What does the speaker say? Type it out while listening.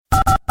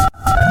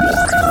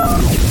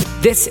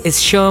This is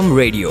Sherm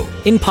Radio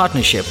in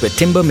partnership with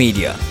Timber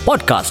Media,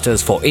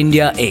 Podcasters for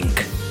India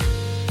Inc.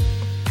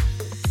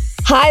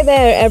 Hi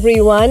there,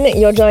 everyone.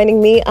 You're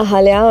joining me,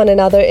 Ahalya, on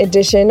another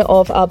edition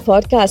of our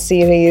podcast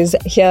series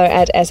here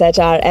at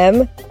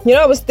SHRM.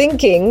 I was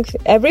thinking,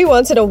 every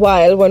once in a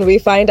while when we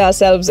find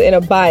ourselves in a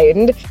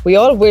bind, we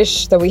all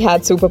wish that we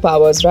had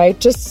superpowers, right?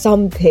 Just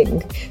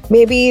something.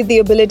 Maybe the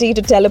ability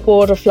to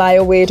teleport or fly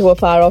away to a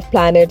far-off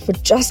planet for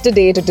just a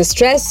day to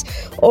distress,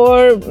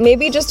 or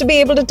maybe just to be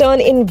able to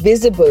turn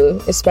invisible,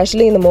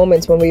 especially in the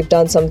moments when we've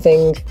done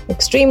something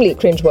extremely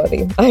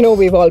cringeworthy. I know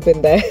we've all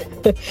been there.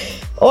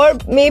 Or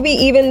maybe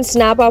even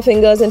snap our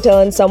fingers and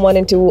turn someone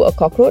into a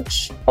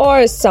cockroach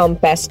or some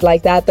pest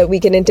like that we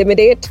can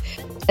intimidate.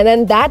 And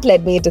then that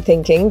led me to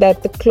thinking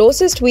that the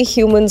closest we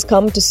humans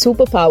come to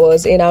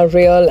superpowers in our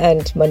real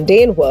and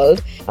mundane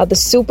world are the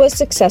super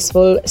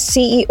successful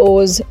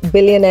CEOs,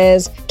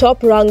 billionaires,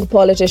 top-rung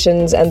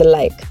politicians and the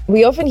like.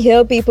 We often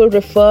hear people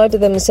refer to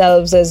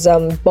themselves as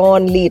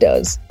born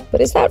leaders. But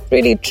is that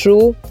really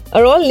true?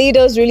 Are all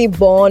leaders really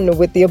born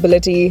with the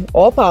ability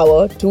or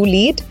power to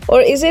lead?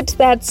 Or is it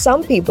that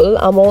some people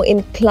are more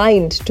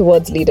inclined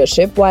towards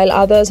leadership while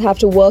others have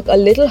to work a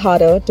little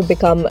harder to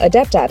become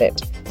adept at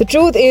it? The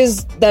truth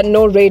is that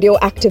no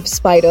radioactive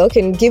spider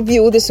can give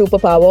you the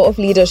superpower of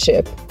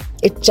leadership.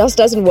 It just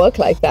doesn't work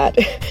like that.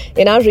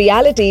 In our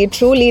reality,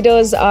 true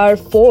leaders are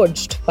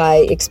forged by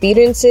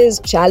experiences,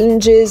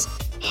 challenges,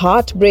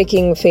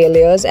 heartbreaking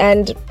failures,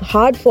 and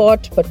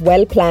hard-fought but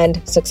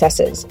well-planned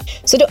successes.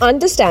 So to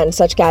understand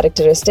such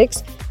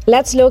characteristics,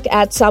 let's look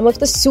at some of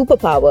the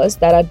superpowers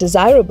that are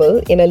desirable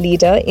in a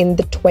leader in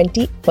the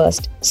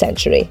 21st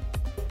century.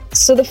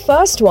 So the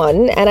first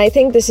one, and I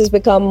think this has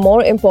become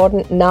more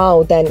important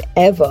now than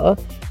ever,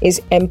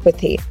 is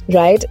empathy,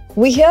 right?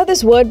 We hear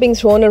this word being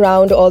thrown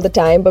around all the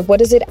time, but what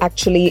does it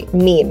actually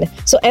mean?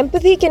 So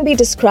empathy can be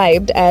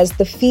described as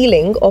the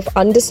feeling of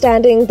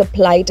understanding the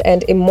plight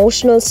and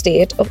emotional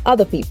state of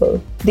other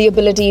people. The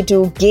ability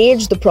to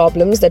gauge the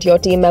problems that your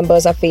team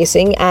members are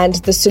facing and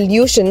the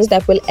solutions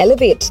that will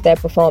elevate their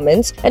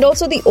performance, and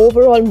also the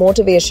overall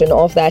motivation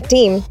of that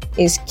team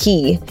is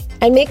key.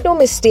 And make no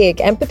mistake,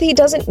 empathy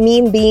doesn't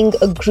mean being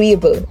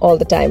agreeable all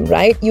the time,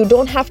 right? You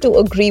don't have to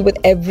agree with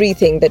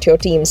everything that your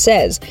team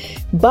says,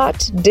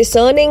 but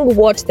discerning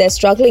what they're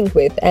struggling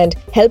with and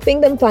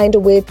helping them find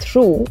a way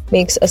through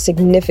makes a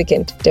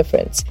significant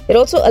difference. It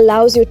also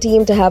allows your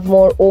team to have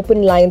more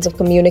open lines of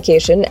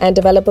communication and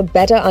develop a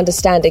better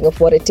understanding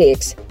of what it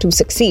takes to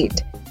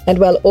succeed. And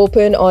while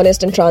open,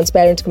 honest, and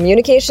transparent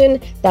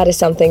communication, that is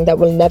something that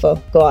will never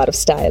go out of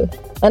style.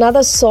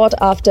 Another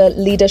sought-after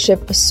leadership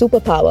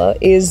superpower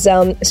is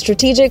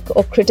strategic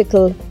or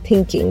critical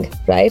thinking,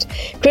 right?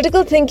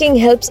 Critical thinking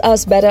helps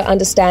us better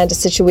understand a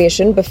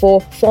situation before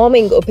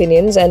forming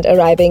opinions and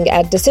arriving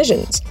at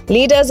decisions.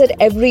 Leaders at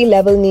every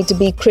level need to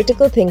be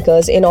critical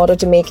thinkers in order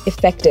to make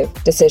effective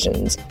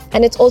decisions.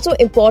 And it's also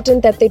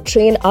important that they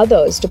train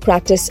others to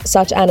practice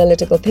such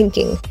analytical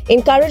thinking.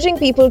 Encouraging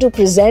people to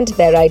present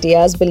their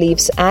ideas,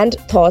 beliefs, and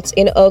thoughts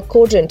in a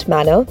cogent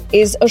manner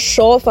is a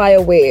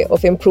surefire way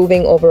of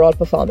improving overall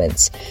performance.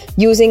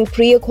 Using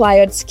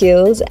pre-acquired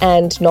skills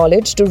and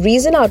knowledge to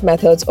reason out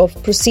methods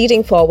of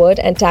proceeding forward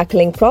and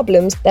tackling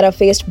problems that are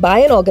faced by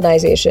an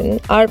organization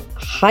are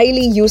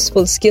highly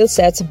useful skill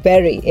sets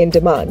very in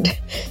demand.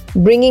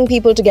 Bringing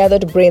people together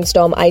to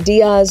brainstorm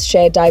ideas,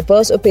 share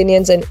diverse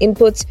opinions and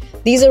inputs,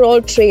 these are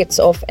all traits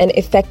of an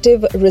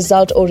effective,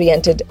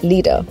 result-oriented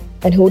leader.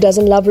 And who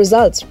doesn't love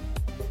results?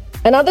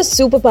 Another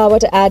superpower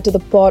to add to the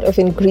pot of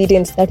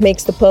ingredients that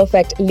makes the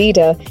perfect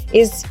leader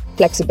is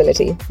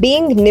flexibility.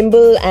 Being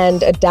nimble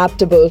and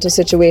adaptable to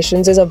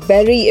situations is a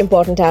very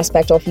important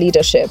aspect of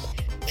leadership.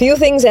 Few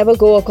things ever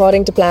go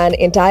according to plan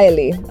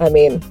entirely. I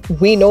mean,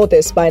 we know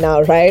this by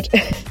now, right?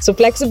 So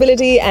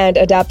flexibility and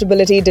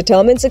adaptability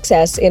determine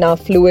success in our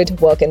fluid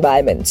work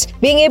environments.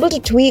 Being able to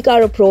tweak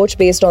our approach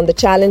based on the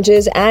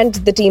challenges and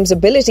the team's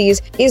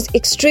abilities is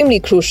extremely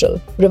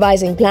crucial.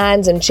 Revising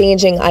plans and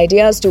changing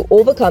ideas to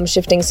overcome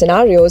shifting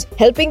scenarios,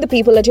 helping the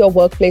people at your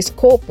workplace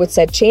cope with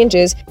said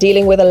changes,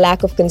 dealing with a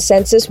lack of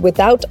consensus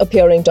without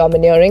appearing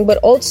domineering, but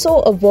also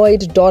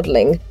avoid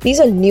dawdling. These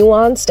are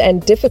nuanced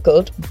and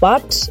difficult,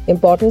 but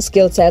important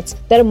skill sets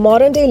that a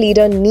modern-day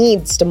leader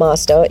needs to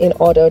master in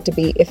order to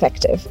be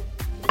effective.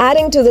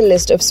 Adding to the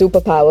list of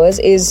superpowers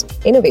is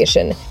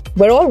innovation.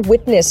 We're all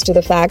witness to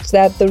the fact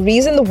that the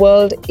reason the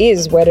world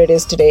is where it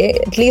is today,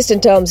 at least in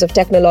terms of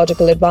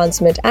technological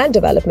advancement and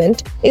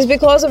development, is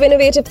because of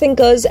innovative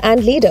thinkers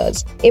and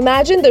leaders.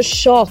 Imagine the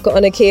shock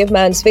on a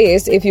caveman's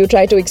face if you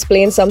try to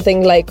explain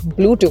something like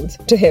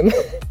Bluetooth to him.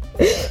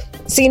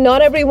 See,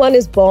 not everyone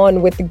is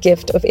born with the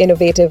gift of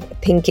innovative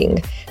thinking.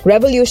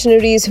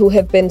 Revolutionaries who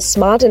have been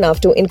smart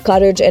enough to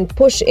encourage and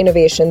push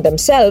innovation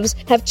themselves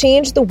have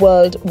changed the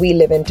world we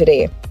live in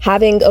today.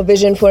 Having a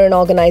vision for an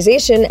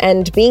organization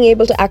and being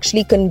able to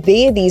actually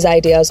convey these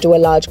ideas to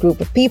a large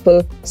group of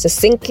people,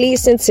 succinctly,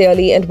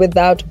 sincerely, and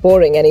without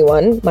boring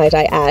anyone, might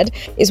I add,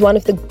 is one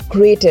of the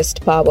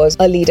greatest powers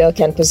a leader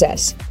can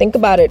possess. Think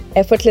about it.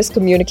 Effortless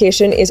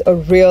communication is a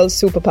real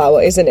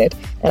superpower, isn't it?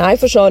 And I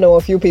for sure know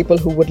a few people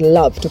who would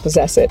love to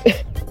possess it.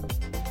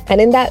 And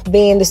in that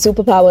vein, the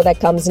superpower that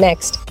comes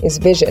next is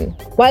vision.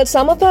 While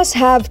some of us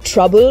have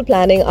trouble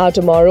planning our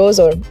tomorrows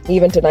or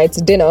even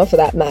tonight's dinner for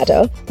that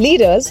matter,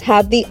 leaders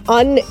have the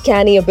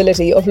uncanny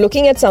ability of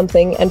looking at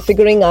something and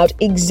figuring out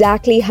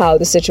exactly how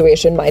the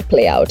situation might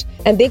play out.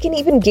 And they can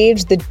even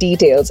gauge the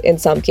details in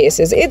some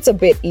cases. It's a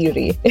bit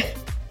eerie.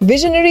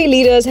 Visionary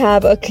leaders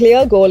have a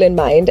clear goal in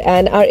mind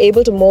and are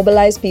able to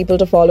mobilize people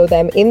to follow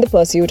them in the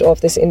pursuit of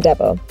this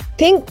endeavor.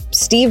 Think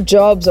Steve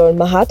Jobs or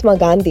Mahatma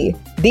Gandhi.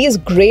 These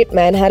great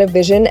men had a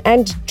vision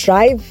and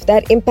drive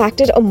that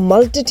impacted a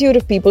multitude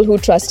of people who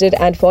trusted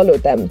and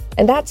followed them.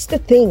 And that's the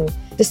thing.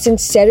 The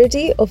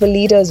sincerity of a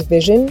leader's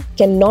vision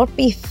cannot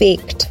be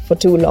faked for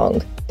too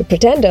long. The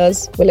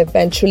pretenders will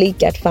eventually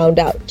get found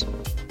out.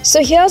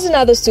 So here's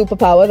another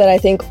superpower that I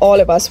think all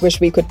of us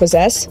wish we could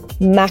possess: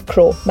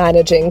 macro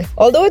managing.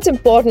 Although it's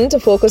important to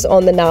focus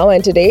on the now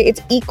and today,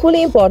 it's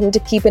equally important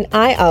to keep an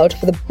eye out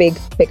for the big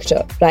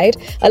picture, right?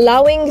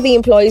 Allowing the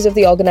employees of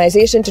the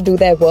organization to do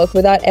their work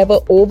without ever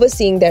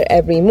overseeing their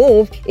every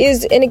move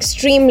is an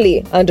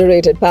extremely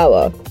underrated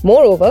power.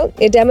 Moreover,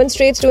 it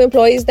demonstrates to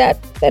employees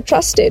that they're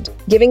trusted,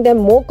 giving them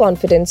more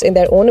confidence in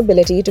their own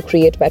ability to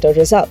create better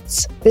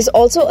results. This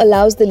also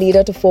allows the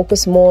leader to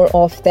focus more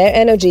of their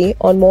energy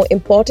on more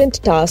important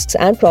tasks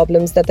and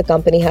problems that the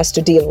company has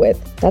to deal with.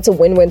 That's a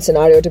win-win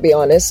scenario, to be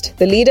honest.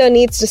 The leader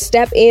needs to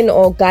step in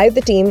or guide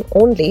the team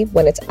only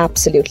when it's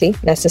absolutely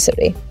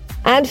necessary.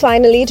 And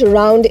finally, to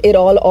round it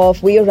all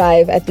off, we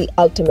arrive at the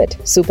ultimate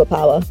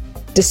superpower: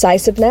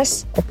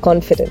 decisiveness or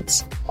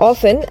confidence.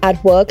 Often,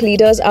 at work,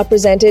 leaders are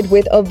presented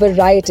with a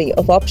variety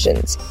of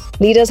options.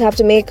 Leaders have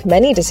to make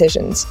many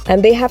decisions,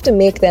 and they have to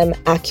make them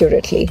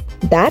accurately.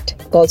 That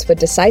calls for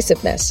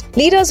decisiveness.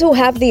 Leaders who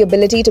have the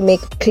ability to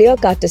make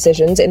clear-cut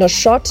decisions in a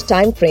short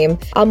time frame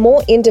are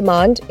more in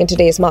demand in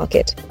today's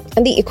market.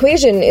 And the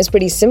equation is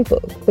pretty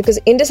simple, because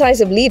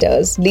indecisive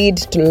leaders lead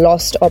to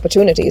lost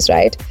opportunities,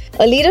 right?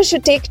 A leader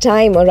should take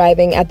time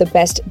arriving at the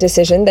best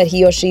decision that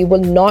he or she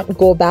will not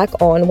go back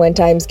on when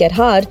times get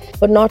hard,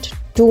 but not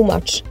too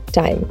much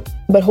time.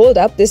 But hold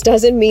up, this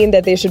doesn't mean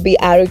that they should be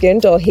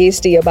arrogant or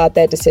hasty about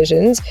their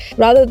decisions.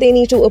 Rather, they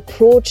need to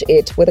approach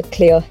it with a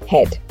clear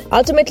head.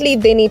 Ultimately,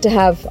 they need to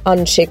have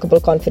unshakable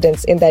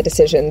confidence in their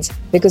decisions,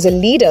 because a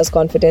leader's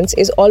confidence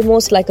is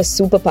almost like a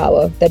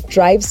superpower that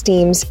drives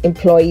teams,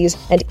 employees,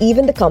 and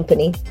even the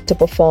company to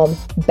perform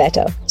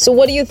better. So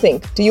what do you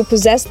think? Do you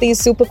possess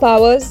these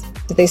superpowers?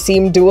 Do they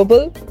seem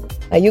doable?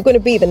 Are you going to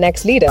be the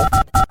next leader?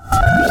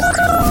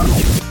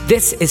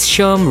 This is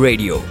Sherm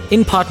Radio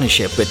in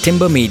partnership with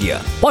Timber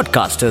Media,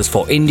 podcasters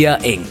for India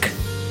Inc.